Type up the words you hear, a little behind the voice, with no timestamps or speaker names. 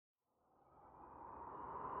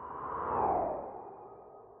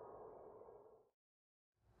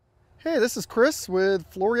Hey, this is Chris with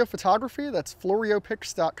Florio Photography. That's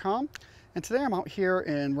floriopics.com. And today I'm out here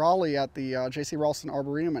in Raleigh at the J.C. Ralston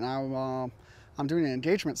Arboretum, and I'm doing an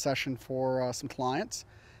engagement session for some clients.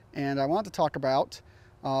 And I wanted to talk about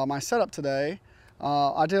my setup today.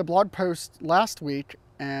 I did a blog post last week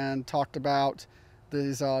and talked about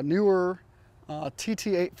these Neewer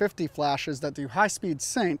TT850 flashes that do high-speed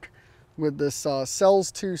sync with this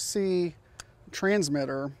Cells 2C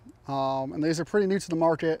transmitter. And these are pretty new to the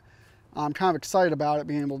market. I'm kind of excited about it,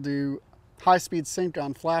 being able to do high-speed sync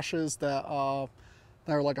on flashes that are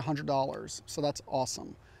like $100. So that's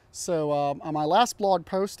awesome. So on my last blog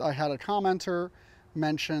post, I had a commenter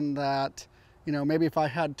mention that, you know, maybe if I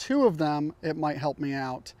had 2 of them, it might help me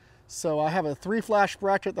out. So I have a 3-flash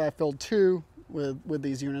bracket that I filled 2 with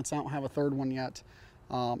these units. I don't have a 3rd one yet.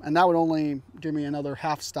 And that would only give me another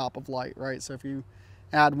half stop of light, right? So if you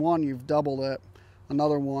add 1, you've doubled it.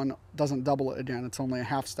 Another one doesn't double it again. It's only a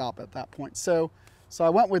half stop at that point. So I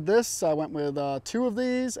went with this. I went with 2 of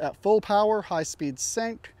these at full power, high-speed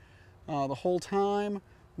sync the whole time,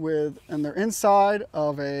 and they're inside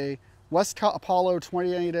of a Westcott Apollo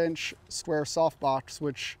 28-inch square softbox,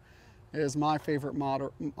 which is my favorite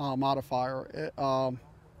modifier.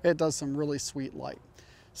 It does some really sweet light.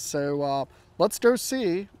 So let's go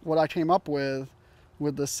see what I came up with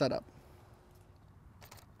this setup.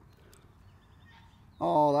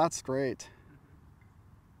 Oh, that's great.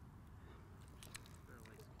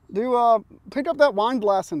 Pick up that wine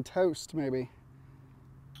glass and toast, maybe.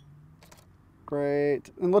 Great.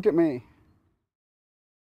 And look at me.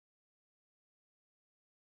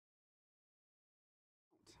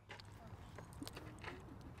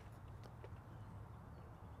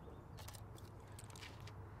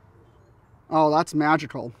 Oh, that's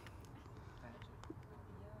magical.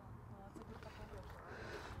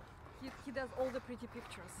 He does all the pretty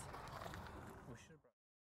pictures.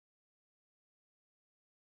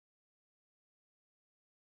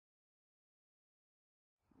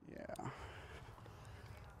 Yeah.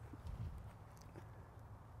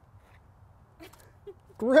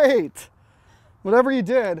 Great. Whatever you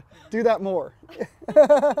did, do that more.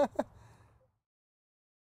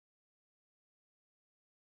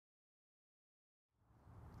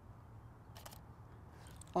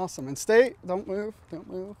 Awesome. And stay, don't move, don't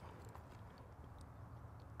move.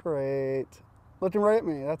 Great. Looking right at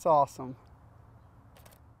me. That's awesome.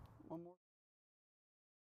 One more.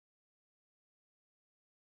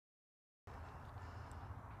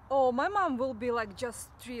 Oh, my mom will be like just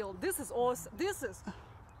thrilled. This is awesome. This is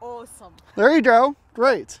awesome. There you go.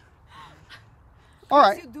 Great. All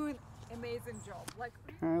right. You're doing amazing job. Like.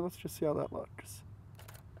 All right, let's just see how that looks.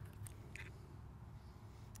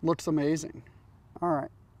 Looks amazing. All right.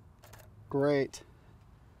 Great.